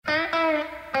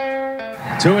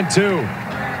2-2.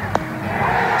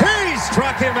 He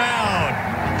struck him out.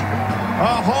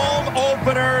 A home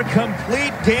opener,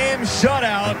 complete game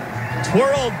shutout,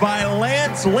 twirled by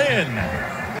Lance Lynn.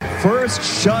 First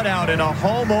shutout in a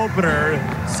home opener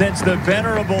since the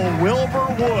venerable Wilbur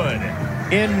Wood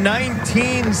in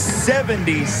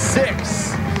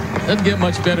 1976. Doesn't get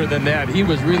much better than that. He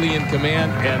was really in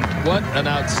command, and what an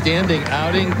outstanding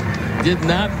outing. Did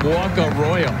not walk a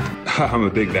royal. I'm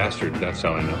a big bastard. That's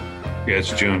how I know. Yeah,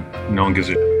 it's June. No one gives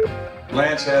a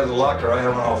Lance has a locker. I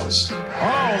have an office. Oh,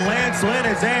 Lance Lynn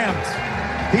is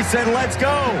amped. He said, let's go.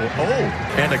 Oh,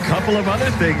 and a couple of other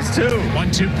things, too.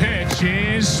 1-2 pitch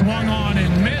is swung on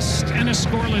and missed, and a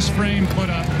scoreless frame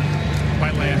put up by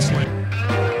Lance Lynn.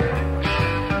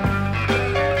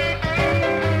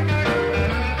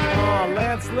 Oh,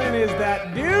 Lance Lynn is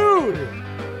that dude.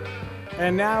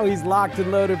 And now he's locked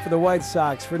and loaded for the White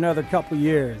Sox for another couple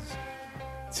years.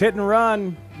 It's Hit and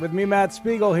Run with me, Matt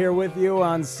Spiegel, here with you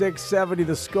on 670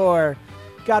 The Score.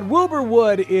 God, Wilbur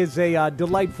Wood is a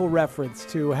delightful reference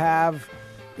to have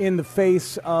in the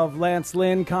face of Lance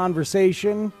Lynn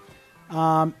conversation.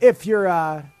 If you're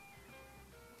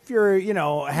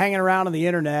hanging around on the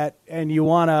internet and you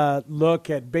want to look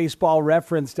at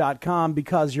baseballreference.com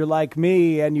because you're like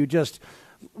me and you just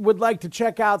would like to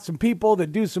check out some people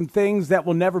that do some things that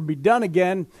will never be done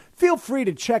again, feel free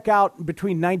to check out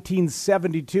between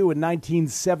 1972 and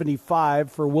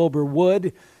 1975 for Wilbur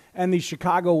Wood and the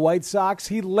Chicago White Sox.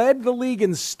 He led the league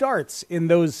in starts in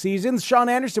those seasons. Sean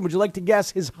Anderson, would you like to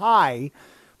guess his high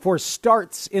for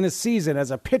starts in a season as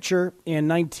a pitcher in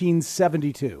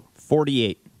 1972?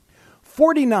 48.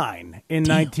 49 in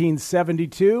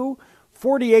 1972.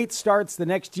 48 starts the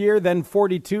next year, then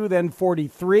 42, then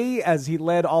 43, as he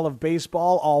led all of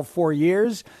baseball all 4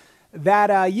 years.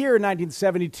 That year,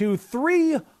 1972,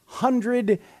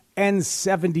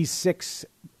 376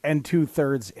 and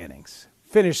 2/3 innings.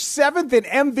 Finished seventh in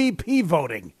MVP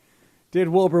voting, did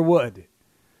Wilbur Wood.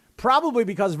 Probably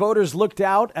because voters looked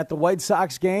out at the White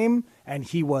Sox game, and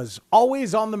he was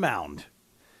always on the mound.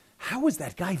 How is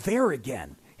that guy there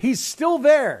again? He's still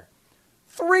there.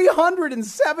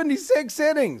 376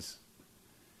 innings.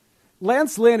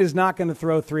 Lance Lynn is not going to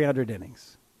throw 300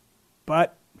 innings,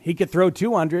 but he could throw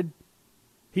 200.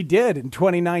 He did in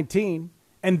 2019.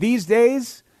 And these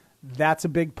days, that's a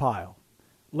big pile.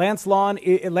 Lance Lynn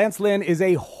is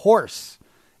a horse.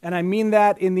 And I mean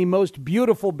that in the most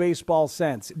beautiful baseball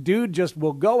sense. Dude just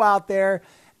will go out there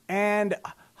and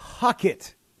huck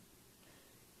it.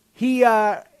 He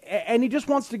just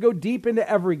wants to go deep into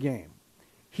every game.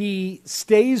 He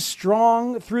stays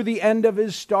strong through the end of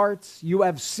his starts. You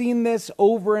have seen this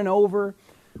over and over,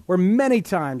 where many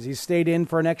times he's stayed in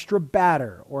for an extra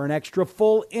batter or an extra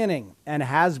full inning and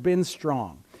has been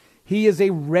strong. He is a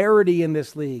rarity in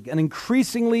this league, an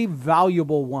increasingly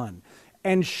valuable one,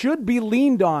 and should be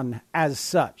leaned on as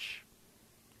such.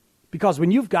 Because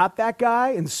when you've got that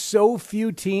guy, and so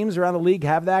few teams around the league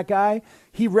have that guy,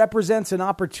 he represents an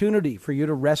opportunity for you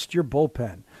to rest your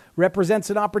bullpen, represents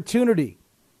an opportunity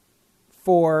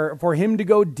for him to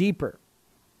go deeper,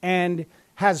 and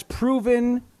has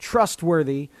proven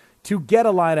trustworthy to get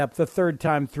a lineup the third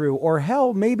time through, or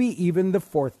hell, maybe even the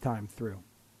fourth time through.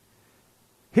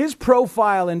 His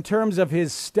profile in terms of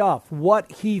his stuff,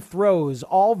 what he throws,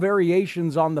 all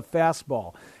variations on the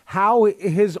fastball, how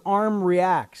his arm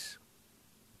reacts,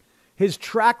 his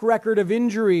track record of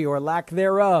injury or lack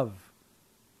thereof,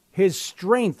 his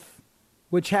strength,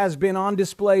 which has been on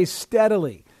display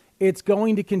steadily. It's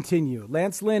going to continue.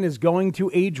 Lance Lynn is going to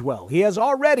age well. He has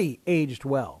already aged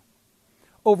well.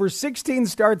 Over 16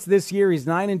 starts this year, he's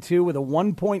 9-2 with a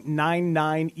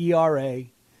 1.99 ERA.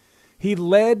 He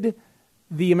led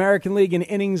the American League in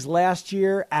innings last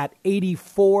year at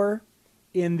 84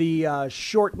 in the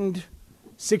shortened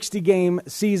 60-game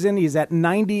season. He's at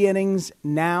 90 innings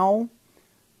now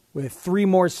with 3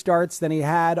 more starts than he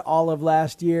had all of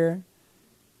last year.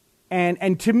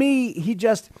 And to me,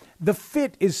 the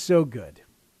fit is so good.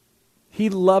 He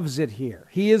loves it here.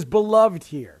 He is beloved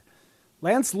here.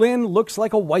 Lance Lynn looks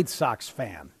like a White Sox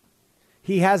fan.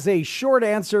 He has a short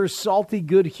answer, salty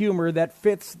good humor that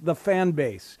fits the fan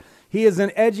base. He is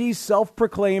an edgy,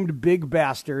 self-proclaimed big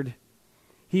bastard.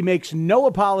 He makes no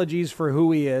apologies for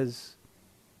who he is.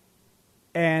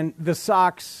 And the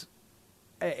Sox,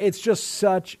 it's just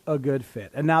such a good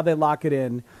fit. And now they lock it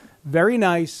in very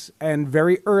nice and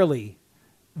very early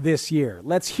this year.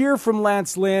 Let's hear from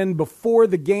Lance Lynn before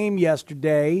the game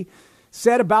yesterday.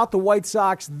 Said about the White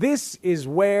Sox, this is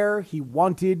where he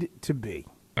wanted to be.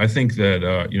 I think that,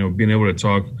 being able to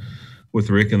talk with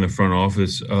Rick in the front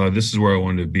office, this is where I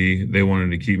wanted to be. They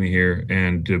wanted to keep me here,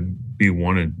 and to be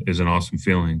wanted is an awesome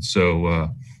feeling. So,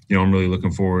 I'm really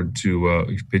looking forward to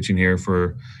pitching here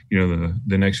for,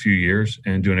 the next few years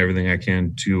and doing everything I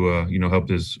can to, help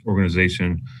this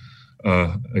organization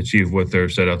achieve what they're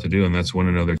set out to do, and that's win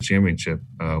another championship.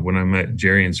 When I met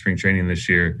Jerry in spring training this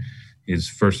year, his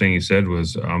first thing he said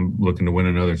was, I'm looking to win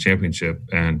another championship,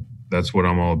 and that's what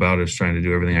I'm all about, is trying to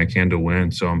do everything I can to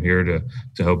win. So I'm here to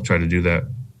help try to do that.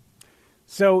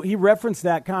 So he referenced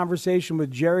that conversation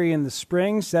with Jerry in the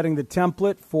spring, setting the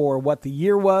template for what the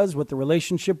year was, what the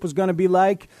relationship was going to be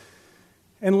like.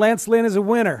 And Lance Lynn is a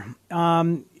winner.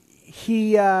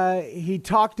 He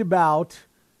talked about,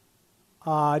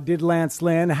 did Lance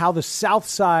Lynn, how the South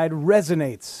Side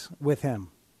resonates with him.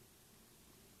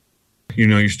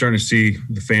 You're starting to see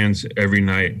the fans every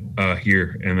night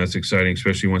here, and that's exciting,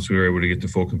 especially once we were able to get to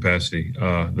full capacity.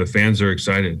 The fans are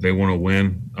excited. They want to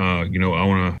win. I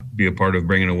want to be a part of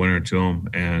bringing a winner to them,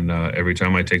 and every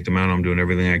time I take them out, I'm doing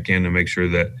everything I can to make sure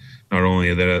that not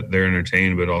only that they're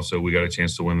entertained, but also we got a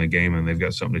chance to win the game, and they've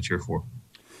got something to cheer for.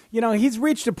 He's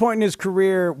reached a point in his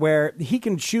career where he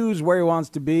can choose where he wants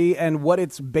to be and what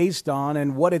it's based on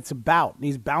and what it's about.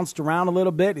 He's bounced around a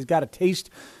little bit. He's got a taste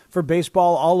for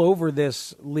baseball all over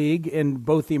this league, in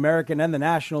both the American and the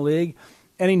National League,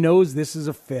 and he knows this is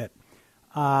a fit.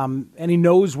 And he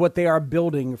knows what they are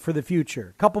building for the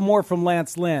future. A couple more from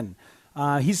Lance Lynn.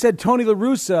 He said Tony La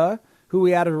Russa, who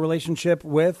he had a relationship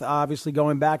with, obviously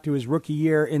going back to his rookie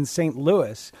year in St.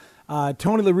 Louis,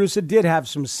 Tony La Russa did have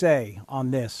some say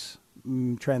on this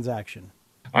transaction.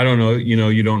 I don't know.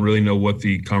 You don't really know what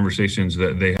the conversations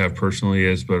that they have personally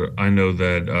is, but I know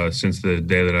that since the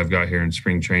day that I've got here in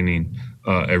spring training,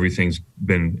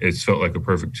 it's felt like a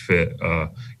perfect fit.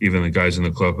 Even the guys in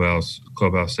the clubhouse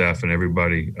staff and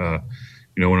everybody,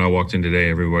 when I walked in today,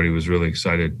 everybody was really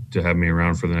excited to have me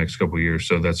around for the next couple of years.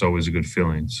 So that's always a good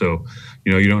feeling. So,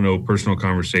 you don't know personal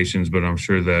conversations, but I'm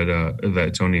sure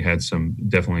that Tony had some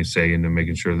definitely say into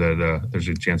making sure that there's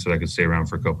a chance that I could stay around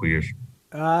for a couple of years.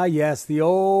 Yes, the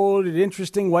old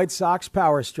interesting White Sox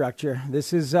power structure.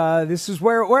 This is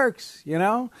where it works,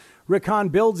 Rick Hahn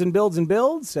builds and builds and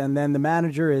builds, and then the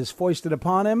manager is foisted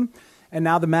upon him, and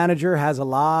now the manager has a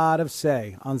lot of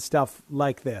say on stuff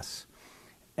like this.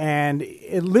 And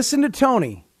listen to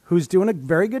Tony, who's doing a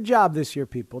very good job this year,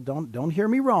 people. Don't hear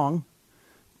me wrong.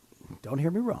 Don't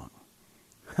hear me wrong.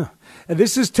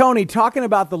 This is Tony talking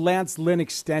about the Lance Lynn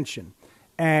extension.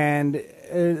 And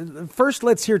first,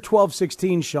 let's hear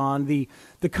 12-16, Sean, the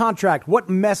contract, what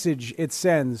message it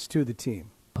sends to the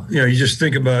team. You just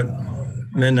think about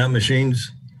men, not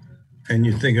machines, and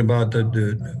you think about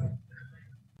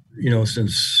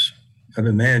since I've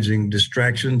been managing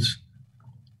distractions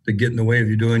that get in the way of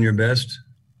you doing your best.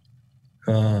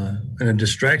 And a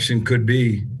distraction could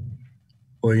be,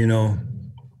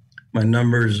 my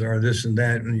numbers are this and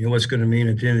that, and what's going to mean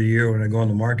at the end of the year when I go on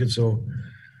the market. So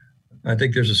I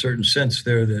think there's a certain sense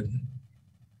there that,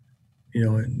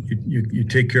 you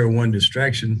take care of one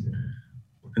distraction,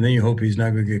 and then you hope he's not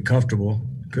going to get comfortable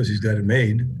because he's got it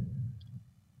made.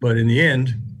 But in the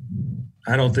end,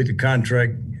 I don't think the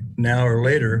contract now or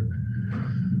later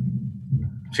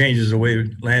changes the way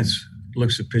Lance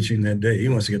looks at pitching that day. He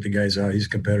wants to get the guys out. He's a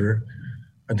competitor.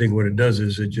 I think what it does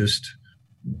is it just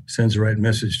sends the right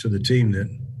message to the team that,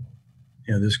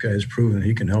 this guy has proven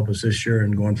he can help us this year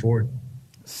and going forward.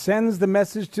 Sends the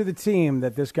message to the team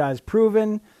that this guy's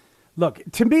proven. Look,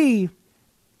 to me,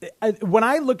 when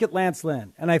I look at Lance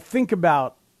Lynn and I think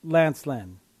about Lance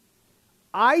Lynn,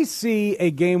 I see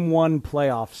a Game 1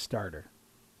 playoff starter.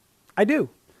 I do.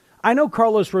 I know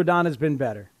Carlos Rodon has been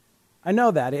better. I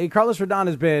know that. Carlos Rodon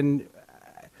has been,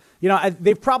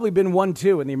 they've probably been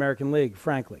 1-2 in the American League,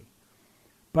 frankly.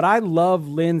 But I love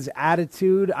Lynn's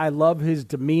attitude. I love his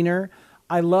demeanor.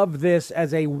 I love this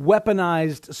as a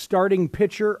weaponized starting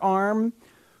pitcher arm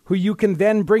who you can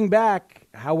then bring back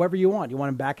however you want. You want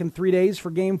him back in 3 days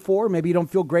for Game 4. Maybe you don't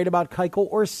feel great about Keuchel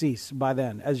or Cease by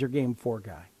then as your Game 4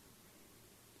 guy.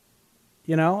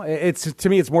 To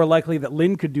me, it's more likely that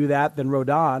Lynn could do that than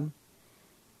Rodon.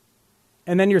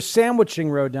 And then you're sandwiching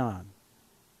Rodon.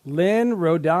 Lynn,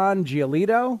 Rodon,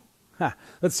 Giolito.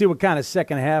 Let's see what kind of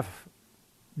second half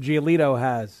Giolito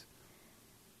has.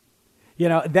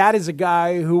 That is a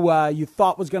guy who you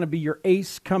thought was going to be your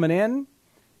ace coming in,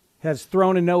 has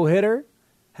thrown a no-hitter,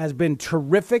 has been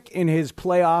terrific in his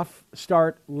playoff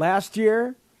start last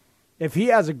year. If he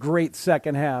has a great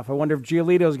second half, I wonder if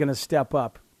Giolito is going to step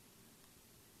up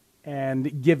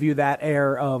and give you that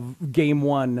air of Game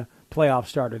 1 playoff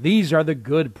starter. These are the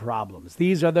good problems.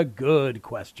 These are the good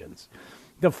questions.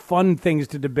 The fun things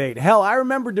to debate. Hell, I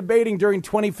remember debating during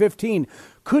 2015,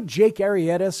 could Jake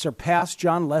Arrieta surpass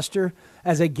John Lester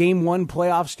as a Game 1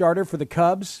 playoff starter for the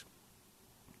Cubs?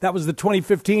 That was the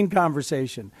 2015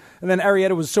 conversation. And then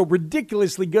Arrieta was so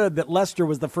ridiculously good that Lester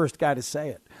was the first guy to say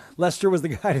it. Lester was the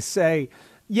guy to say,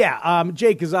 yeah,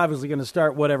 Jake is obviously going to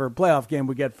start whatever playoff game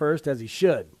we get first, as he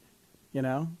should. You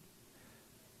know?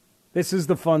 This is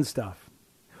the fun stuff.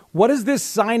 What does this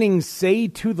signing say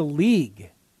to the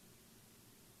league?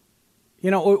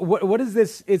 You know, what is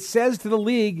this? It says to the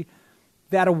league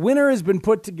that a winner has been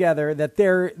put together, that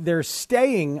they're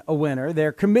staying a winner,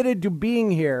 they're committed to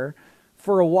being here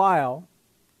for a while,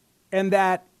 and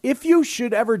that if you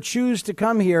should ever choose to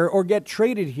come here or get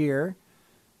traded here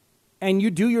and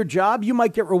you do your job, you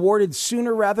might get rewarded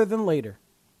sooner rather than later.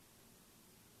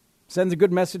 Sends a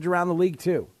good message around the league,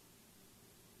 too.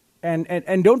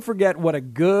 And don't forget what a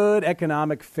good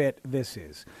economic fit this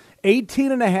is.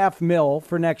 $18.5 million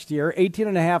for next year,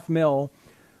 $18.5 million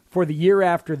for the year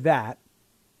after that.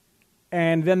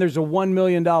 And then there's a $1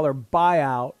 million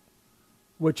buyout,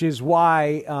 which is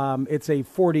why it's a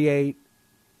 38,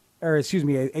 or excuse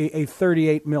me, a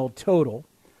 38 mil total.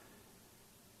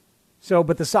 So,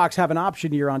 but the Sox have an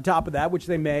option year on top of that, which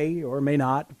they may or may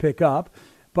not pick up.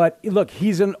 But look,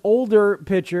 he's an older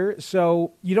pitcher,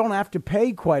 so you don't have to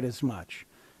pay quite as much.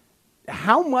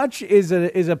 How much is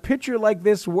a pitcher like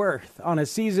this worth on a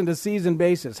season-to-season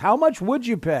basis? How much would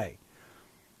you pay?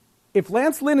 If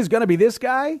Lance Lynn is going to be this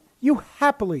guy, you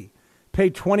happily pay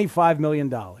 $25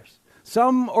 million.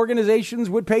 Some organizations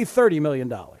would pay $30 million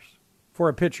for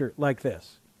a pitcher like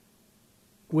this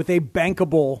with a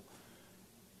bankable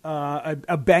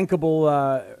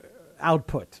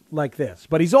output like this.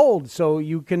 But he's old, so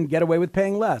you can get away with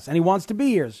paying less. And he wants to be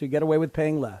here, so you get away with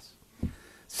paying less.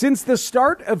 Since the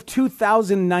start of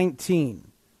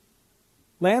 2019,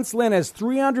 Lance Lynn has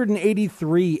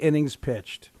 383 innings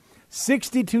pitched,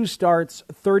 62 starts,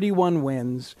 31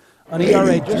 wins, an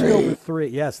ERA just over 3.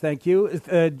 Yes, thank you.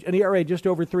 An ERA just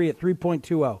over 3 at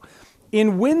 3.20.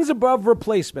 In wins above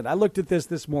replacement, I looked at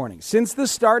this morning. Since the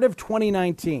start of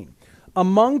 2019,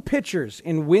 among pitchers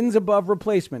in wins above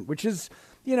replacement, which is,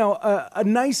 you know, a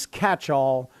nice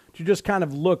catch-all to just kind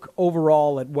of look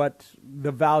overall at what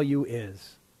the value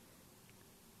is.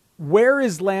 Where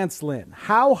is Lance Lynn?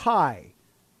 How high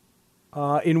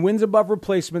in wins above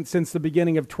replacement since the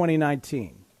beginning of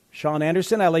 2019? Sean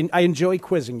Anderson, I enjoy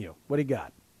quizzing you. What do you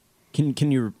got?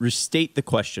 Can you restate the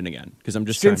question again? Because I'm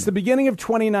just since the beginning of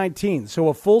 2019, so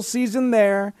a full season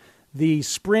there, the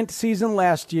sprint season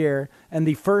last year, and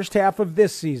the first half of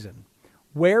this season.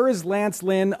 Where is Lance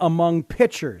Lynn among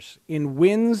pitchers in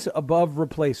wins above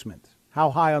replacement?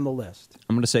 How high on the list?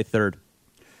 I'm going to say third.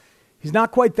 He's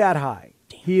not quite that high.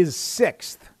 He is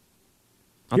sixth.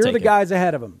 Here are the guys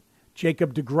ahead of him.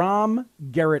 Jacob deGrom,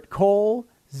 Garrett Cole,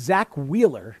 Zach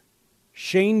Wheeler,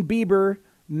 Shane Bieber,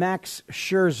 Max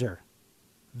Scherzer.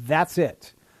 That's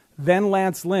it. Then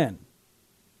Lance Lynn.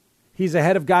 He's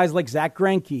ahead of guys like Zach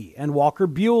Greinke and Walker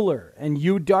Buehler and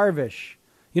Yu Darvish.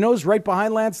 You know who's right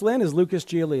behind Lance Lynn is Lucas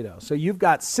Giolito. So you've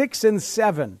got 6 and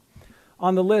 7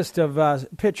 on the list of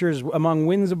pitchers among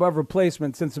wins above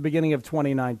replacement since the beginning of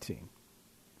 2019.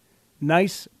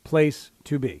 Nice place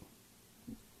to be.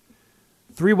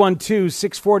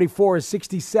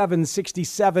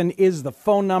 312-644-6767 is the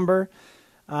phone number.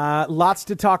 Lots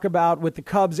to talk about with the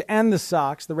Cubs and the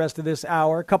Sox the rest of this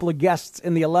hour. A couple of guests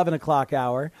in the 11 o'clock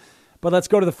hour. But let's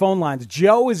go to the phone lines.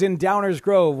 Joe is in Downers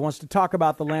Grove, wants to talk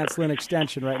about the Lance Lynn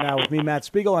extension right now with me, Matt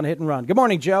Spiegel, on Hit and Run. Good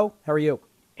morning, Joe. How are you?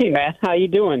 Hey, Matt. How you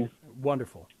doing?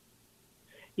 Wonderful.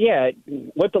 Yeah,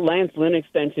 what the Lance Lynn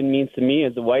extension means to me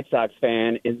as a White Sox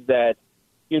fan is that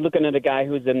you're looking at a guy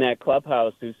who's in that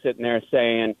clubhouse who's sitting there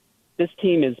saying, this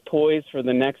team is poised for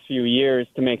the next few years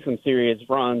to make some serious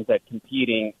runs at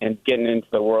competing and getting into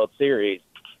the World Series.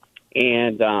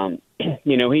 And,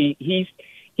 you know, he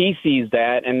sees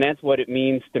that, and that's what it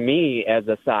means to me as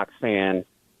a Sox fan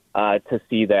to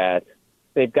see that.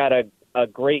 They've got a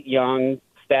great young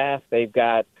staff. They've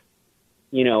got,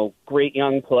 you know, great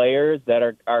young players that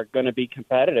are going to be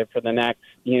competitive for the next,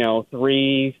 you know,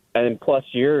 3+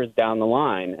 years down the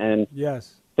line. And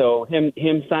yes. So him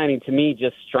signing to me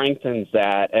just strengthens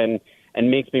that and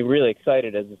makes me really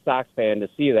excited as a Sox fan to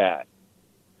see that.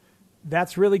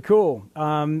 That's really cool.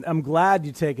 I'm glad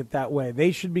you take it that way.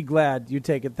 They should be glad you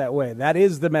take it that way. That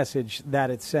is the message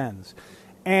that it sends.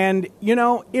 And, you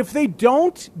know, if they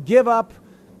don't give up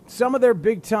some of their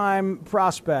big-time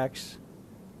prospects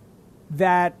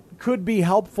that could be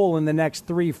helpful in the next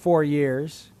 3-4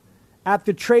 years, at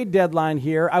the trade deadline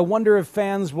here, I wonder if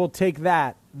fans will take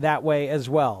that way as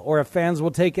well, or if fans will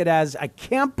take it as, I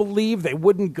can't believe they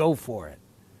wouldn't go for it.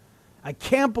 I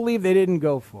can't believe they didn't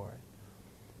go for it.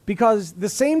 Because the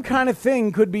same kind of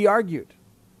thing could be argued.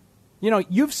 You know,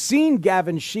 you've seen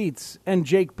Gavin Sheets and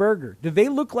Jake Berger. Do they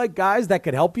look like guys that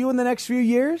could help you in the next few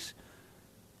years?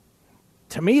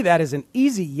 To me, that is an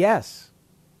easy yes.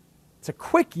 It's a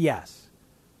quick yes.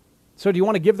 So do you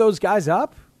want to give those guys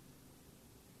up?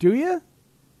 Do you?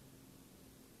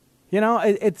 You know,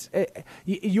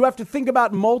 you have to think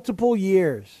about multiple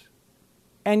years.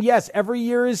 And yes, every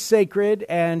year is sacred.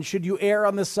 And should you err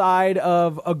on the side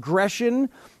of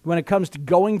aggression when it comes to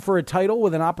going for a title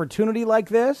with an opportunity like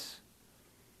this?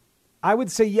 I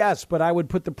would say yes, but I would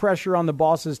put the pressure on the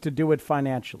bosses to do it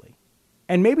financially.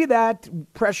 And maybe that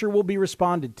pressure will be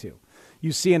responded to.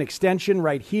 You see an extension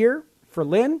right here for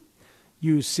Lynn.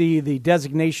 You see the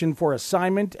designation for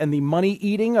assignment and the money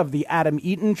eating of the Adam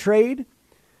Eaton trade.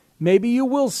 Maybe you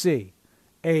will see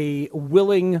a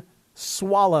willing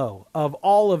swallow of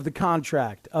all of the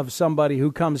contract of somebody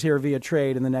who comes here via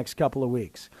trade in the next couple of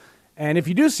weeks. And if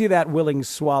you do see that willing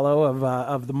swallow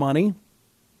of the money,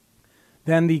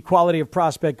 then the quality of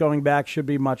prospect going back should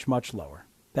be much, much lower.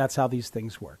 That's how these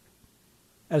things work.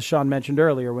 As Sean mentioned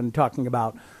earlier when talking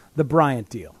about the Bryant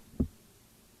deal.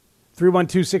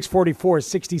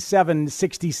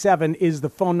 312-644-6767 is the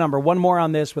phone number. One more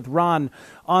on this with Ron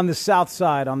on the South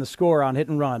Side on the Score on Hit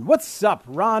and Run. What's up,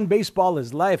 Ron? Baseball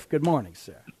is life. Good morning,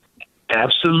 sir.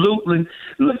 Absolutely.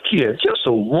 Look here, just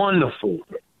a wonderful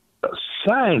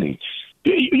signing.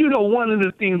 You know, one of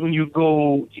the things when you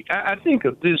go, I think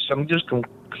of this, I'm just going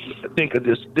to think of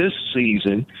this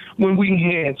season when we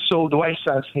had, so the White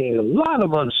Sox had a lot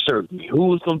of uncertainty. Who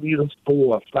was going to be the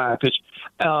 4 or 5 pitch?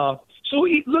 So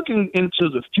looking into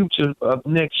the future of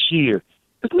next year,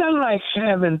 it's not like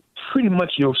having pretty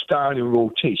much your starting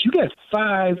rotation. You got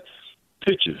 5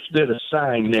 pitchers that are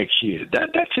signed next year.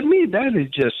 That to me, that is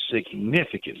just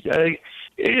significant. At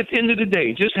the end of the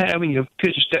day, just having your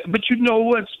pitchers. But you know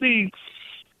what, Steve?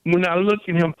 When I look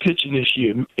at him pitching this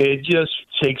year, it just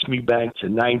takes me back to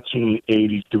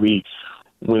 1983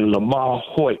 when Lamar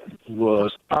Hoyt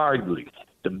was arguably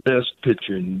the best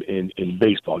pitcher in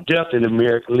baseball, definitely in the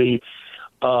American League.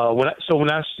 When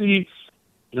I see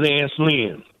Lance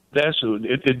Lynn, that's who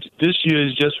this year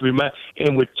is just remind.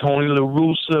 And with Tony La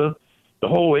Russa, the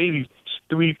whole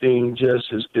 '83 thing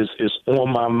just is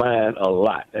on my mind a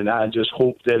lot. And I just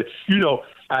hope that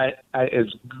I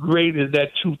as great as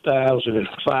that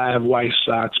 2005 White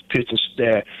Sox pitching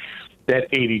staff, that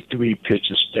 '83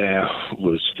 pitching staff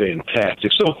was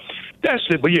fantastic. So that's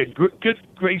it. But yeah,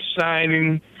 great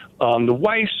signing. The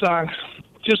White Sox,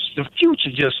 just the future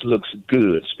just looks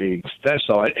good, Steve. That's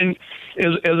all. And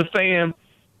as a fan,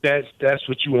 that's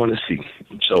what you want to see.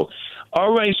 So,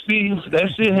 all right, Steve,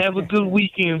 that's it. Have a good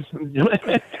weekend.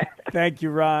 Thank you,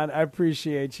 Ron. I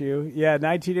appreciate you. Yeah,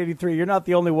 1983. You're not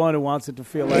the only one who wants it to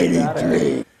feel like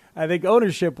that. I think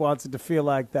ownership wants it to feel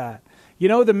like that. You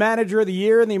know who the manager of the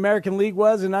year in the American League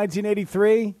was in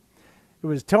 1983? It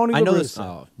was Tony La Russa. I know this.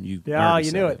 Oh, you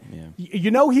knew it. Yeah.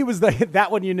 You know he was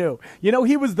that one you knew. You know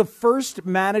he was the first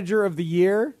manager of the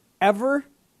year ever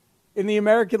in the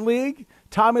American League.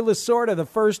 Tommy Lasorda, the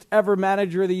first ever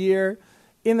manager of the year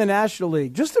in the National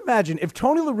League. Just imagine if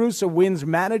Tony La Russa wins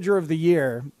manager of the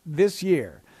year this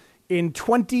year in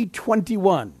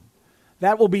 2021.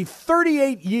 That will be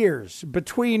 38 years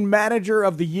between manager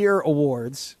of the year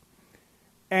awards.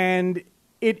 And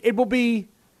it will be,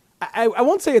 I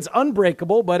won't say it's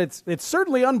unbreakable, but it's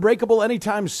certainly unbreakable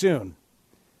anytime soon.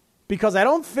 Because I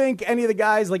don't think any of the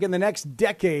guys like in the next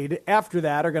decade after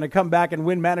that are going to come back and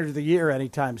win manager of the year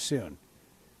anytime soon.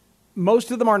 Most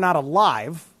of them are not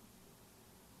alive.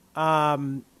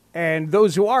 And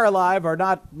those who are alive are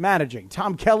not managing.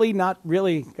 Tom Kelly, not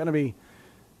really going to be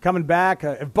coming back.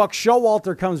 If Buck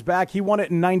Showalter comes back, he won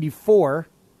it in 94.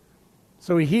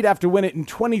 So he'd have to win it in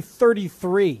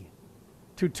 2033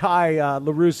 to tie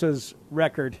La Russa's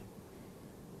record.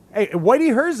 Hey,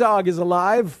 Whitey Herzog is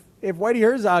alive. If Whitey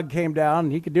Herzog came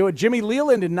down, he could do it. Jimmy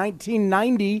Leland in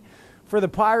 1990 for the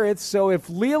Pirates. So if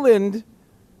Leland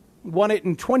won it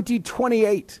in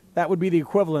 2028, that would be the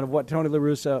equivalent of what Tony La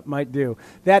Russa might do.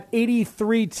 That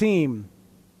 83 team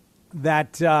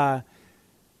that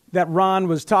Ron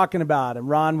was talking about and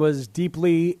Ron was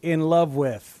deeply in love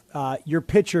with. Your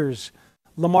pitchers,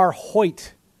 Lamar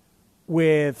Hoyt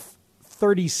with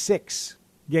 36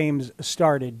 games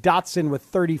started. Dotson with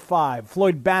 35.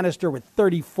 Floyd Bannister with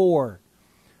 34.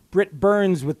 Britt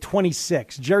Burns with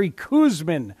 26. Jerry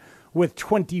Koosman with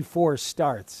 24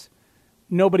 starts.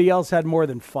 Nobody else had more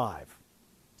than 5.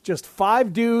 Just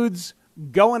 5 dudes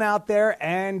going out there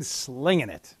and slinging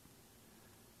it.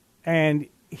 And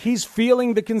he's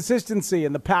feeling the consistency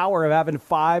and the power of having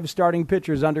 5 starting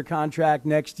pitchers under contract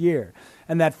next year.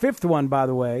 And that 5th one, by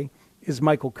the way, is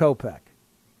Michael Kopech.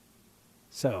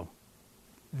 So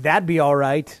That'd be all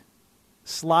right.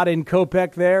 Slot in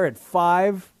Kopech there at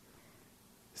 5.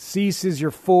 Cease is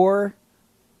your 4.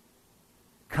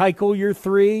 Keuchel your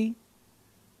 3.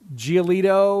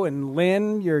 Giolito and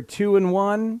Lynn your 2 and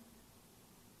 1.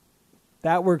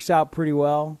 That works out pretty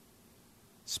well,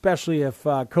 especially if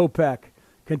Kopech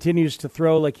continues to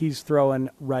throw like he's throwing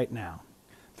right now.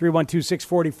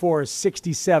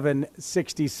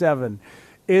 312-644-6767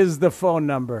 is the phone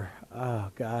number.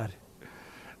 Oh, God.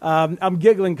 I'm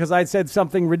giggling because I said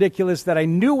something ridiculous that I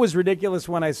knew was ridiculous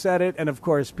when I said it, and, of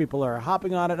course, people are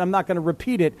hopping on it. I'm not going to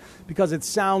repeat it because it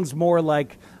sounds more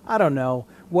like, I don't know,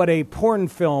 what a porn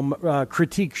film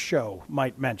critique show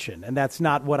might mention, and that's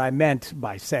not what I meant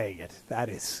by saying it. That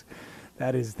is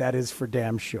for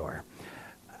damn sure.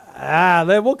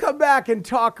 Then we'll come back and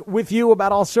talk with you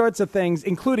about all sorts of things,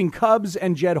 including Cubs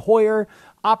and Jed Hoyer.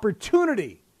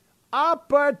 Opportunity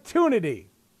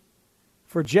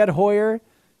for Jed Hoyer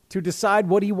to decide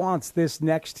what he wants this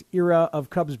next era of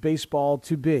Cubs baseball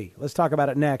to be. Let's talk about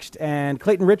it next. And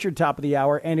Clayton Richard, top of the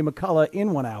hour. Andy McCullough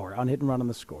in 1 hour on Hit and Run on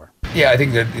the Score. Yeah, I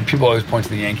think that people always point to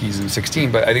the Yankees in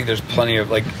 16, but I think there's plenty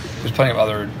of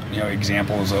other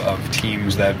examples of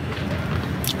teams that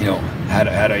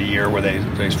had a year where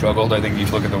they struggled. I think you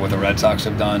look at what the Red Sox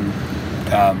have done.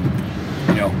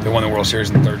 They won the World Series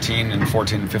in 13, and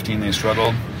 14 and 15 they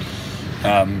struggled.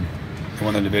 They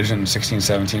won the division in 16,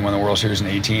 17, won the World Series in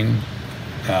 18,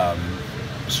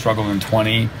 struggled in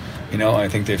 20. I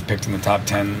think they've picked in the top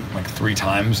 10 like 3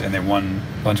 times, and they won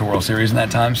a bunch of World Series in that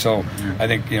time. So I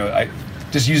think, I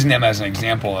just using them as an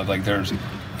example of like there's,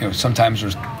 sometimes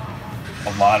there's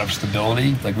a lot of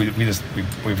stability. Like we've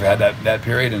had that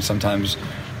period, and sometimes,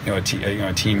 a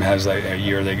team has a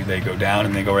year they go down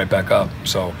and they go right back up.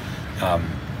 So,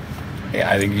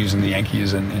 I think using the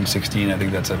Yankees in 16, I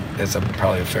think that's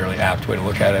probably a fairly apt way to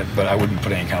look at it, but I wouldn't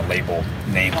put any kind of label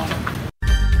name on it.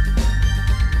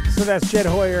 So that's Jed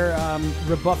Hoyer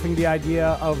rebuffing the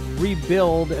idea of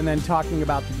rebuild and then talking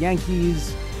about the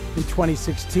Yankees in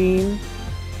 2016.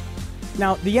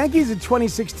 Now, the Yankees in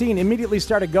 2016 immediately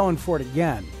started going for it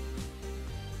again.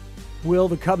 Will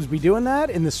the Cubs be doing that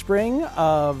in the spring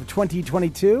of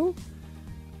 2022?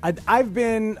 I've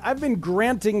been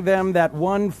granting them that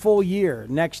 1 full year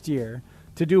next year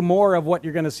to do more of what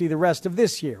you're going to see the rest of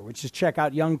this year, which is check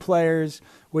out young players,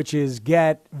 which is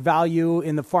get value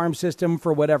in the farm system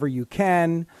for whatever you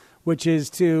can, which is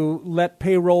to let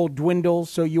payroll dwindle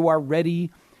so you are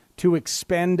ready to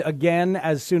expend again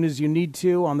as soon as you need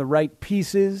to on the right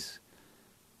pieces.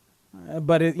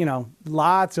 But,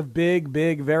 lots of big,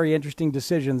 very interesting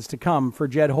decisions to come for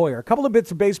Jed Hoyer. A couple of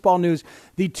bits of baseball news.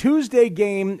 The Tuesday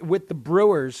game with the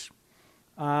Brewers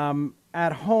at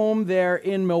home there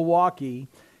in Milwaukee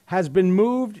has been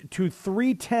moved to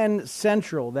 3:10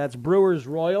 Central. That's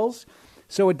Brewers-Royals,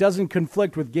 so it doesn't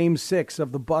conflict with Game 6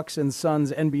 of the Bucks and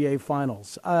Suns NBA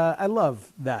Finals. I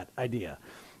love that idea.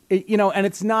 And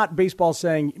it's not baseball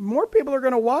saying more people are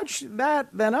going to watch that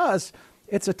than us.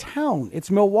 It's a town. It's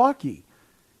Milwaukee.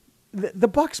 The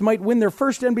Bucks might win their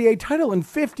first NBA title in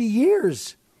 50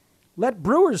 years. Let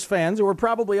Brewers fans, who are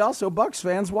probably also Bucks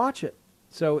fans, watch it.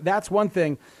 So that's one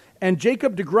thing. And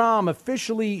Jacob deGrom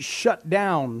officially shut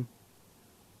down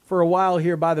for a while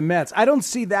here by the Mets. I don't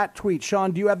see that tweet.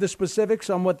 Sean, do you have the specifics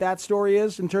on what that story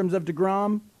is in terms of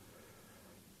deGrom?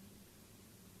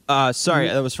 Sorry,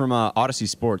 that was from Odyssey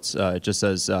Sports. It just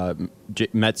says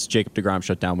Mets Jacob deGrom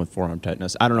shut down with forearm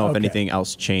tightness. I don't know if anything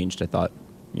else changed. I thought,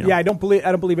 Yeah, I don't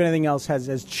believe anything else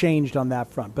has changed on that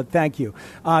front. But thank you.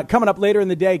 Coming up later in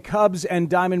the day, Cubs and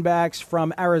Diamondbacks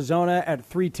from Arizona at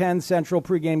 3:10 Central.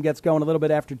 Pregame gets going a little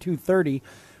bit after 2:30,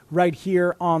 right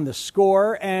here on the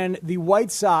Score. And the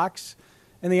White Sox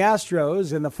and the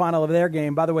Astros in the final of their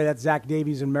game. By the way, that's Zach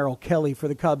Davies and Merrill Kelly for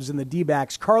the Cubs and the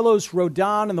D-backs. Carlos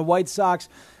Rodon and the White Sox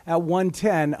at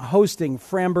 1:10 hosting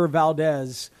Framber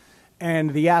Valdez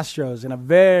and the Astros in a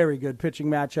very good pitching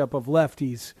matchup of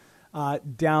lefties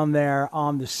down there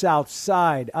on the south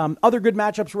side. Other good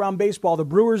matchups around baseball, the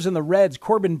Brewers and the Reds,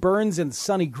 Corbin Burns and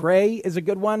Sonny Gray is a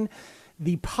good one.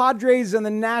 The Padres and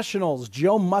the Nationals,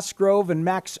 Joe Musgrove and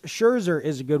Max Scherzer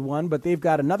is a good one, but they've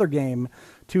got another game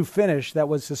to finish that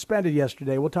was suspended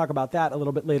yesterday. We'll talk about that a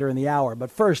little bit later in the hour. But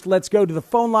first, let's go to the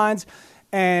phone lines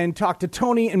and talk to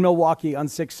Tony in Milwaukee on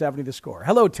 670 The Score.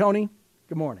 Hello, Tony.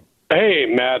 Good morning. Hey,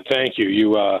 Matt. Thank you.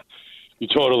 You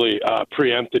totally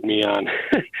preempted me on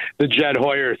the Jed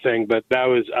Hoyer thing, but that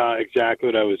was exactly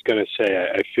what I was going to say.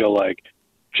 I feel like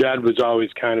Jed was always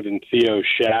kind of in Theo's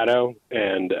shadow,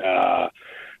 and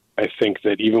I think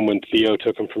that even when Theo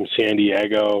took him from San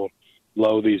Diego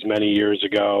low these many years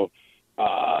ago,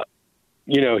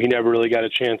 he never really got a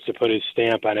chance to put his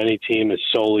stamp on any team as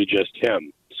solely just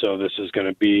him. so this is going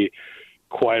to be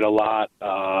quite a lot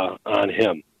on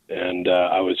him. And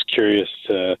I was curious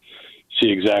to see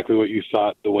exactly what you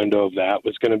thought the window of that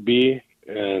was going to be.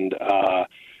 And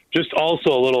just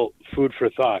also a little food for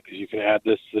thought, because you can add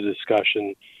this to the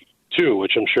discussion too,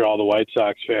 which I'm sure all the White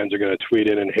Sox fans are going to tweet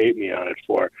in and hate me on it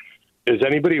for. Is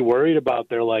anybody worried about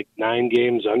their 9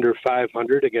 games under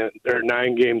 500 against, or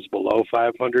 9 games below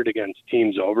 500 against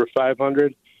teams over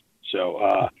 500? So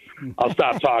I'll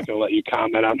stop talking and let you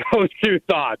comment on those two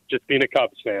thoughts, just being a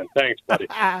Cubs fan. Thanks, buddy.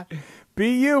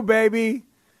 Be you, baby.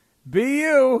 Be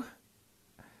you.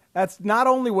 That's not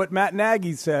only what Matt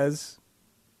Nagy says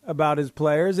about his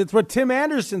players, it's what Tim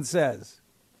Anderson says.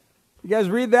 You guys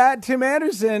read that? Tim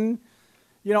Anderson,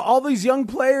 all these young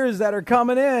players that are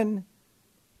coming in,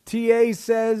 TA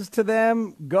says to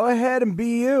them, go ahead and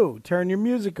be you. Turn your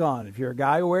music on. If you're a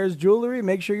guy who wears jewelry,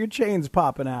 make sure your chain's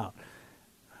popping out.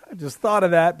 I just thought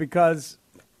of that because,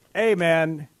 hey,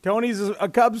 man, Tony's a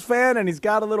Cubs fan, and he's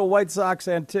got a little White Sox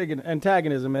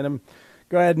antagonism in him.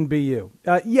 Go ahead and be you.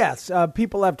 Yes,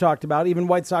 people have talked about, even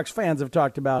White Sox fans have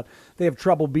talked about, they have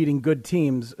trouble beating good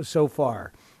teams so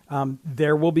far.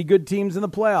 There will be good teams in the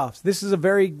playoffs. This is a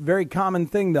very, very common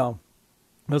thing, though.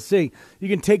 We'll see. You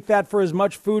can take that for as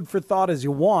much food for thought as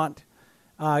you want.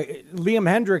 Liam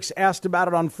Hendriks asked about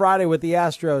it on Friday with the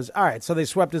Astros. All right, so they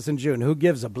swept us in June. Who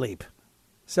gives a bleep?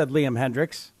 Said Liam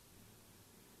Hendriks,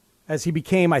 as he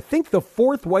became, I think, the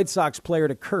 4th White Sox player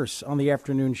to curse on the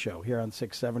afternoon show here on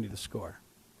 670 The Score.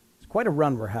 It's quite a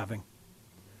run we're having.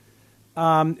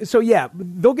 So, yeah,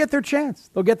 they'll get their chance.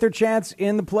 They'll get their chance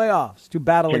in the playoffs to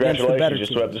battle against the better teams. Congratulations,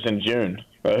 you just swept us in June.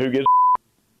 Who gives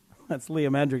That's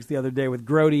Liam Hendriks the other day with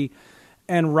Grody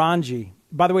and Ranji.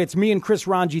 By the way, it's me and Chris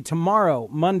Ranji tomorrow,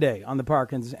 Monday, on the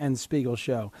Parkins and Spiegel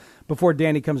show, before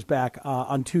Danny comes back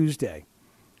on Tuesday.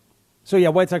 So, yeah,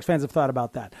 White Sox fans have thought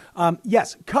about that.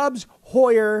 Yes, Cubs,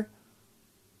 Hoyer,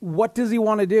 what does he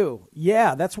want to do?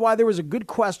 Yeah, that's why there was a good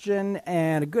question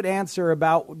and a good answer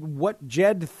about what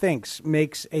Jed thinks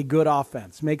makes a good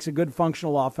offense, makes a good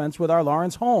functional offense with our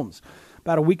Lawrence Holmes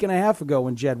about a week and a half ago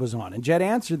when Jed was on. And Jed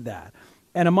answered that.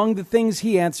 And among the things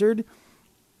he answered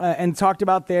and talked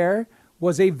about there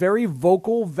was a very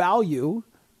vocal value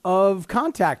of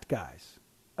contact guys,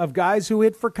 of guys who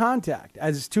hit for contact,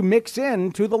 as to mix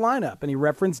in to the lineup. And he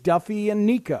referenced Duffy and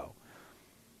Nico.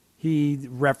 He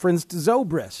referenced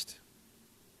Zobrist.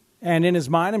 And in his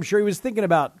mind, I'm sure he was thinking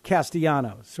about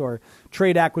Castellanos or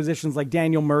trade acquisitions like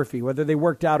Daniel Murphy, whether they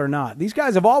worked out or not. These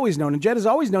guys have always known, and Jed has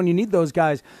always known you need those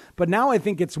guys. But now I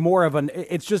think it's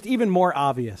it's just even more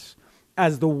obvious.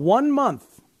 As the 1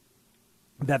 month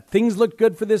that things looked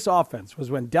good for this offense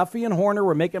was when Duffy and Horner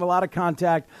were making a lot of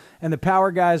contact, and the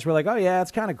power guys were like, oh, yeah,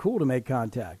 it's kind of cool to make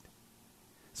contact.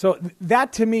 So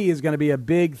that, to me, is going to be a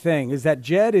big thing, is that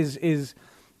Jed is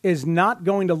not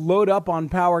going to load up on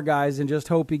power guys and just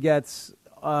hope he gets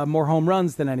more home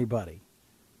runs than anybody.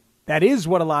 That is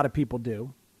what a lot of people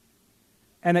do,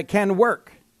 and it can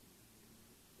work.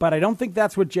 But I don't think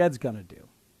that's what Jed's going to do.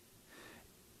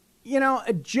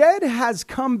 Jed has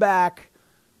come back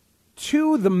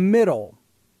to the middle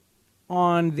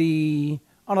on a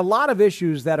lot of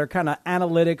issues that are kind of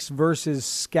analytics versus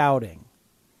scouting,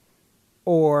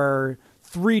 or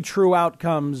 3 true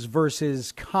outcomes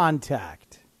versus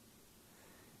contact.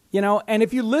 And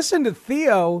if you listen to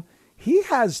Theo, he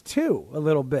has too, a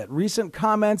little bit. Recent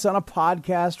comments on a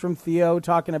podcast from Theo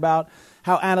talking about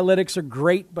how analytics are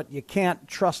great, but you can't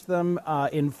trust them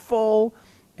in full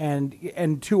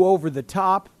and too over the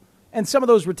top. And some of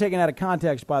those were taken out of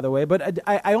context, by the way. But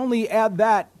I only add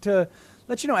that to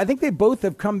let you know, I think they both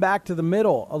have come back to the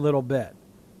middle a little bit.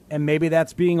 And maybe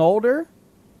that's being older.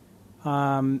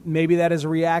 Maybe that is a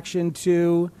reaction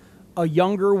to a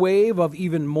younger wave of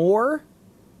even more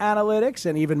analytics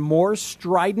and even more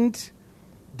strident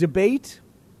debate.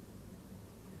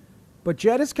 But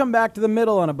Jed has come back to the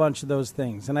middle on a bunch of those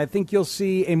things. And I think you'll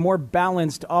see a more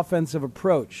balanced offensive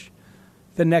approach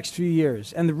the next few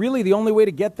years. And really the only way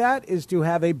to get that is to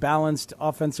have a balanced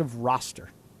offensive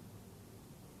roster.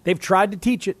 They've tried to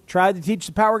teach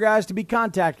the power guys to be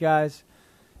contact guys,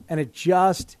 and it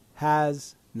just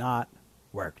has not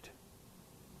worked.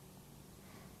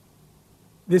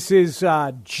 This is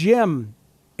Jim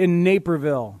in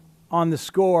Naperville on The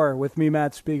Score with me,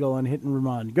 Matt Spiegel, and Hit and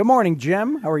Run. Good morning,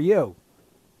 Jim. How are you?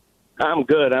 I'm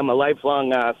good. I'm a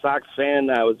lifelong Sox fan.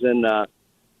 I was in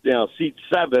seat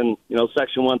 7,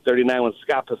 section 139 when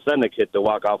Scott Pasenik hit the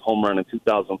walk-off home run in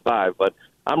 2005. But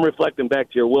I'm reflecting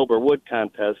back to your Wilbur Wood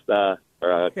contest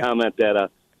comment that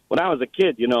when I was a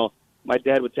kid, my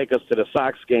dad would take us to the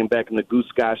Sox game back in the Goose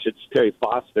Gossage, Terry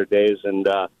Foster days, and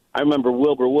I remember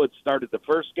Wilbur Woods started the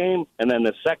first game, and then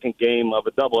the second game of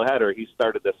a doubleheader, he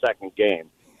started the second game.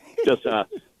 Just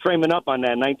framing up on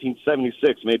that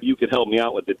 1976, maybe you could help me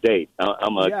out with the date.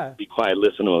 I'm going to be quiet,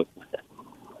 listen to it.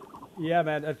 Yeah,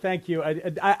 man. Thank you.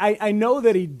 I know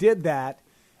that he did that,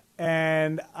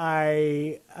 and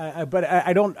but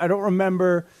I don't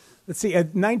remember. Let's see,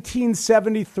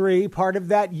 1973, part of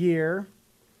that year,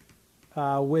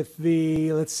 with the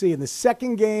in the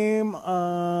second game.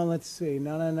 Let's see,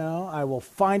 no. I will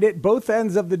find it. Both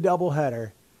ends of the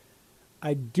doubleheader.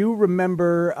 I do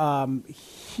remember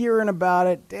hearing about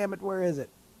it. Damn it, where is it?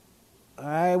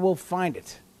 I will find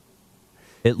it.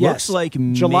 It looks like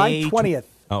July 20th.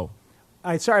 Oh.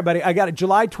 Sorry, buddy. I got it.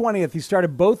 July 20th. He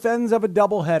started both ends of a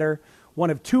doubleheader, one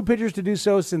of two pitchers to do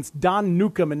so since Don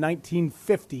Newcomb in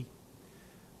 1950.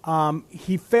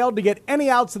 He failed to get any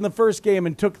outs in the first game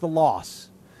and took the loss.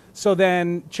 So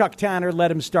then Chuck Tanner let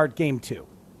him start game 2.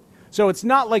 So it's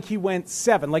not like he went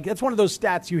 7. Like, that's one of those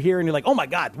stats you hear and you're like, oh, my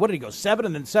God, what did he go, 7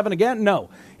 and then 7 again? No,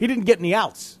 he didn't get any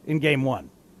outs in game 1.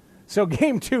 So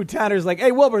game 2, Tanner's like,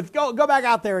 hey, Wilbur, go back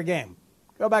out there a game.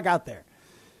 Go back out there.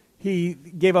 He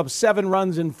gave up 7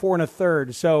 runs in 4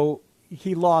 1/3, so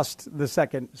he lost the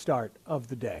second start of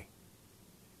the day.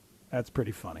 That's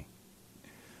pretty funny.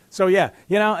 So, yeah,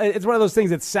 it's one of those things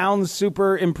that sounds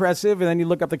super impressive, and then you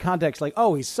look up the context like,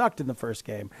 oh, he sucked in the first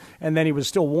game, and then he was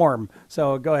still warm,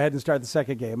 so go ahead and start the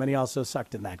second game, and he also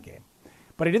sucked in that game.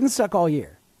 But he didn't suck all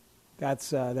year.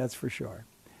 That's for sure.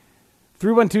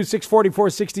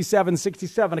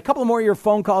 312-644-6767. A couple more of your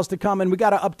phone calls to come, and we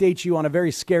got to update you on a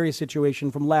very scary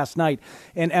situation from last night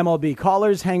in MLB.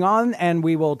 Callers, hang on, and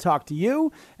we will talk to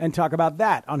you and talk about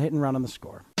that on Hit and Run on the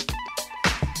Score.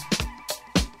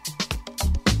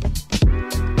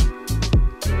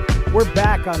 We're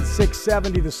back on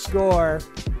 670 The Score.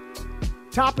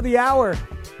 Top of the hour.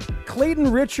 Clayton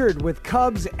Richard with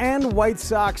Cubs and White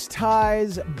Sox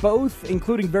ties, both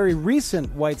including very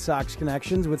recent White Sox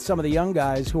connections with some of the young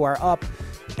guys who are up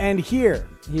and here.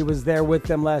 He was there with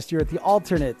them last year at the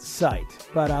alternate site.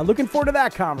 But looking forward to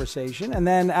that conversation. And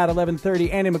then at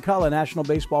 11:30, Andy McCullough, national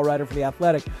baseball writer for The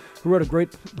Athletic, who wrote a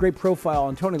great profile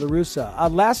on Tony La Russa.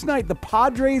 Last night, the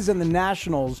Padres and the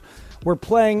Nationals were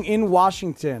playing in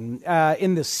Washington.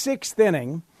 In the 6th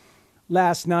inning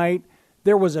last night,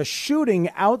 there was a shooting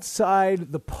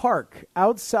outside the park,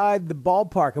 outside the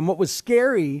ballpark. And what was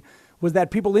scary was that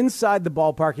people inside the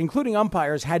ballpark, including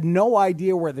umpires, had no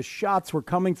idea where the shots were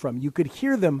coming from. You could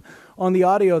hear them on the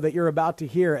audio that you're about to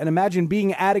hear. And imagine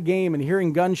being at a game and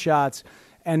hearing gunshots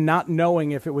and not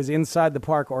knowing if it was inside the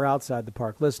park or outside the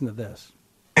park. Listen to this.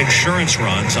 Insurance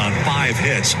runs on 5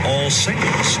 hits, all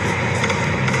singles.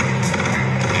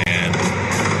 And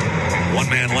 1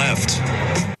 man left.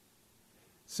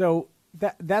 So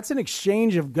that's an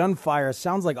exchange of gunfire.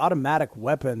 Sounds like automatic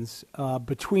weapons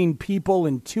between people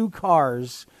in 2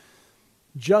 cars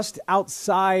just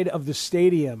outside of the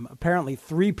stadium. Apparently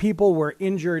 3 people were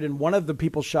injured, and one of the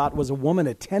people shot was a woman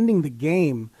attending the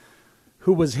game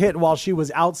who was hit while she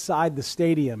was outside the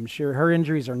stadium. Her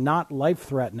injuries are not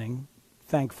life-threatening,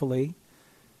 thankfully.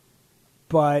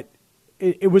 But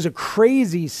it was a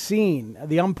crazy scene.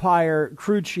 The umpire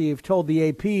crew chief told the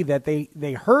AP that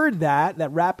they heard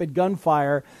that rapid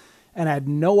gunfire and had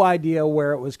no idea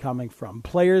where it was coming from.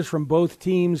 Players from both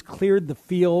teams cleared the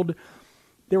field.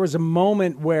 There was a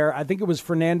moment where I think it was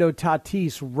Fernando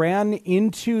Tatis ran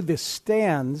into the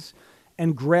stands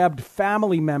and grabbed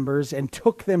family members and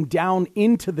took them down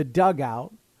into the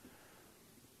dugout.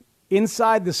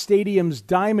 Inside the stadium's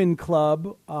Diamond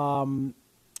Club,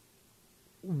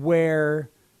 where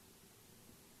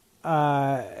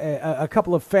a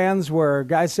couple of fans were.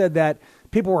 Guy said that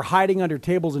people were hiding under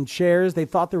tables and chairs. They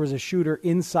thought there was a shooter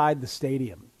inside the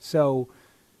stadium. So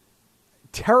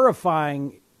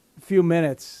terrifying few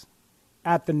minutes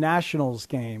at the Nationals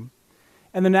game.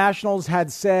 And the Nationals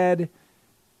had said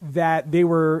that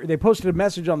they posted a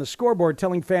message on the scoreboard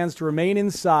telling fans to remain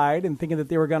inside and thinking that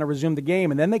they were going to resume the game.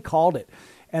 And then they called it.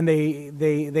 And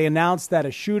they announced that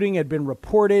a shooting had been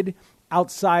reported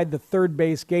outside the third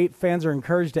base gate. Fans are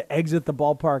encouraged to exit the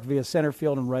ballpark via center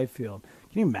field and right field.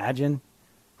 Can you imagine?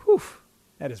 Whew,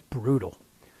 that is brutal.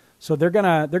 So they're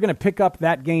gonna pick up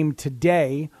that game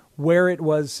today where it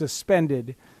was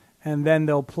suspended, and then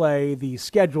they'll play the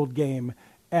scheduled game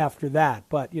after that.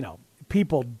 But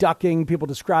people ducking, people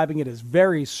describing it as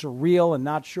very surreal and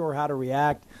not sure how to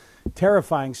react.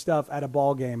 Terrifying stuff at a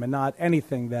ball game, and not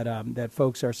anything that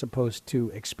folks are supposed to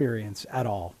experience at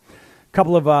all.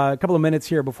 Couple of minutes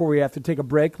here before we have to take a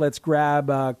break. Let's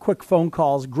grab quick phone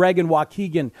calls. Greg and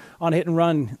Waukegan on Hit and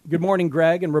Run. Good morning,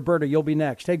 Greg, and Roberta, you'll be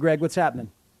next. Hey, Greg, what's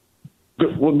happening?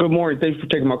 Good morning. Thanks for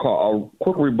taking my call. A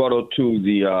quick rebuttal to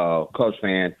the Cubs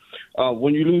fan.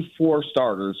 When you lose 4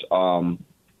 starters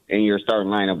in your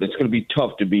starting lineup, it's going to be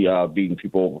tough to be beating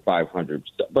people over 500.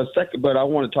 But I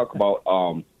want to talk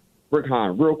about Rick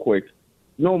Hahn real quick.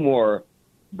 No more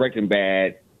Breaking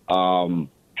Bad,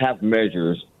 half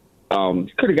measures.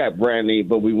 Could have got Brantley,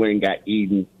 but we went and got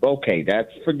Eden. Okay,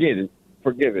 that's forgiven.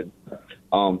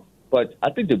 But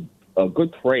I think a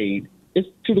good trade is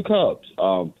to the Cubs.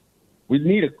 We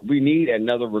need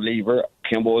another reliever.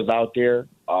 Kimball is out there.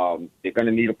 They're going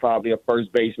to need probably a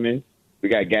first baseman. We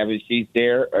got Gavin Sheets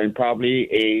there, and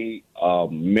probably a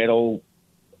middle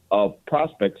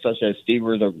prospect such as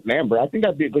Stevers or Lambert. I think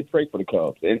that'd be a good trade for the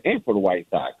Cubs and for the White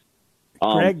Sox.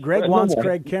 Greg wants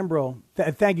Craig Kimbrell.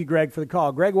 Thank you, Greg, for the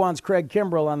call. Greg wants Craig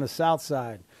Kimbrell on the south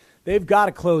side. They've got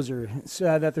a closer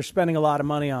that they're spending a lot of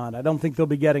money on. I don't think they'll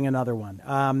be getting another one.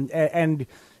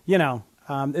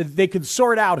 They could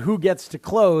sort out who gets to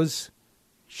close.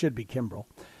 Should be Kimbrell.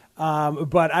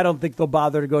 But I don't think they'll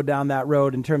bother to go down that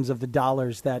road in terms of the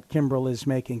dollars that Kimbrell is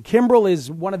making. Kimbrell is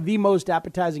one of the most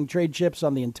appetizing trade chips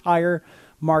on the entire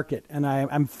market, and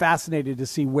I'm fascinated to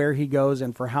see where he goes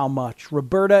and for how much.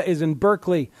 Roberta is in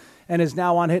Berkeley and is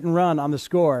now on Hit and Run on the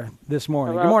Score this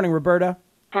morning. Hello. Good morning, Roberta.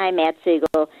 Hi, Matt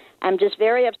Siegel. I'm just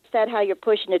very upset how you're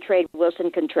pushing to trade Wilson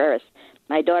Contreras.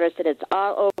 My daughter said it's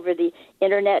all over the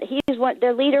internet. He's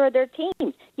the leader of their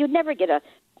team. You'd never get a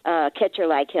catcher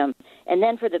like him. And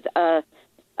then for the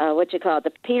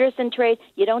the Peterson trade,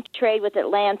 you don't trade with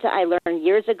Atlanta. I learned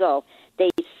years ago. They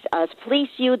fleece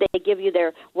you. They give you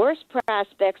their worst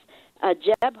prospects.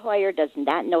 Jeb Hoyer does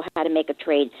not know how to make a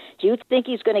trade. Do you think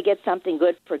he's going to get something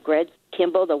good for Greg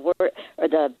Kimbrell,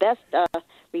 the best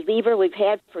reliever we've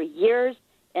had for years,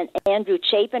 and Andrew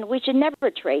Chapin? We should never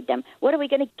trade them. What are we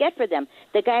going to get for them?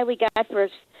 The guy we got for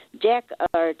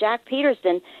Jack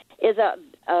Peterson is a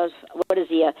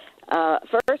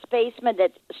first baseman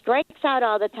that strikes out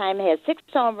all the time, has 6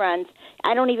 home runs.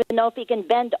 I don't even know if he can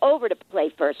bend over to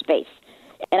play first base.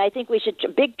 And I think we should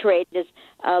big trade is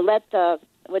let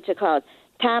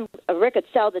Tom Ricketts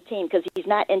sell the team because he's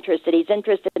not interested. He's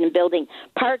interested in building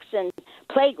parks and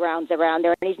playgrounds around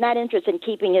there, and he's not interested in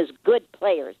keeping his good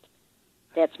players.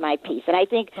 That's my piece. And I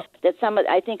think that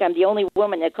I think I'm the only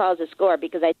woman that calls the Score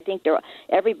because I think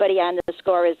everybody on the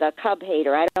Score is a Cub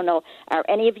hater. I don't know. Are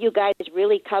any of you guys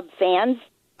really Cub fans?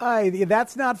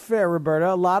 That's not fair,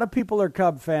 Roberta. A lot of people are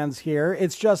Cub fans here.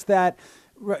 It's just that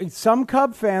some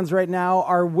Cub fans right now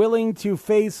are willing to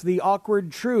face the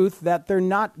awkward truth that they're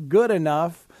not good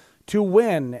enough to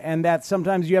win, and that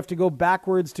sometimes you have to go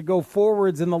backwards to go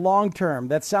forwards in the long term.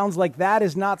 That sounds like that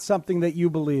is not something that you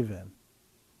believe in.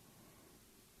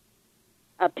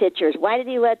 Pitchers. Why did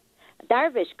he let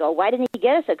Darvish go? Why didn't he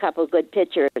get us a couple of good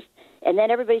pitchers? And then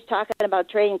everybody's talking about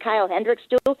trading Kyle Hendricks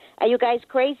too. Are you guys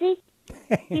crazy?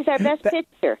 He's our best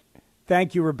pitcher.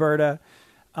 Thank you, Roberta.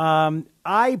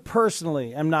 I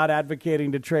personally am not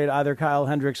advocating to trade either Kyle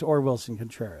Hendricks or Wilson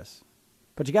Contreras.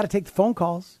 But you got to take the phone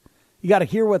calls. You got to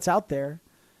hear what's out there.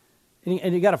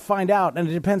 And you got to find out. And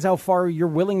it depends how far you're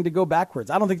willing to go backwards.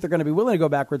 I don't think they're going to be willing to go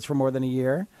backwards for more than a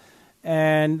year.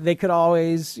 And they could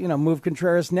always, move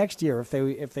Contreras next year if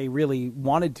they really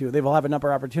wanted to. They will have an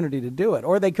upper opportunity to do it.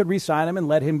 Or they could re-sign him and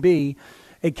let him be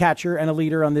a catcher and a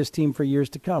leader on this team for years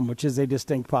to come, which is a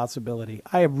distinct possibility.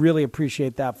 I really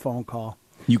appreciate that phone call.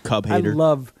 You Cub hater. I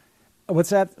love.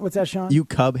 What's that, Sean? You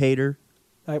Cub hater.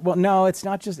 Well, no, it's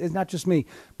not just me,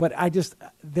 but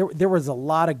there was a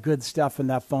lot of good stuff in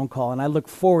that phone call, and I look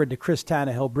forward to Chris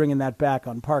Tannehill bringing that back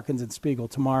on Parkins and Spiegel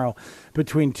tomorrow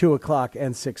between 2:00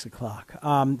 and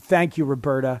 6:00. Thank you,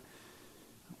 Roberta.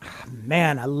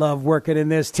 Man, I love working in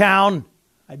this town.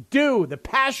 I do. The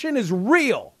passion is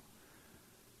real.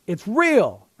 It's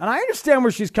real, and I understand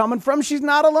where she's coming from. She's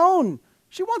not alone.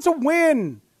 She wants a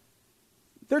win.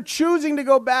 They're choosing to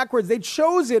go backwards. They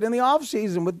chose it in the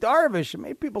offseason with Darvish. It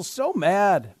made people so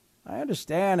mad. I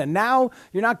understand. And now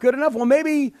you're not good enough? Well,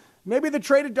 maybe the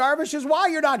trade of Darvish is why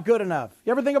you're not good enough.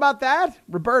 You ever think about that?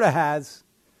 Roberta has.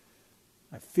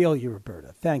 I feel you,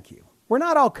 Roberta. Thank you. We're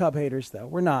not all Cub haters, though.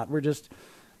 We're not. We're just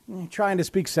trying to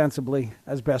speak sensibly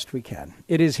as best we can.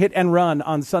 It is Hit and Run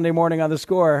on Sunday morning on The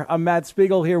Score. I'm Matt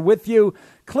Spiegel here with you.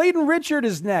 Clayton Richard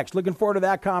is next. Looking forward to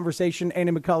that conversation.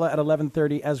 Andy McCullough at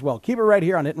 11:30 as well. Keep it right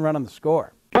here on Hit and Run on The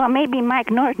Score. Well, maybe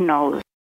Mike Norton knows.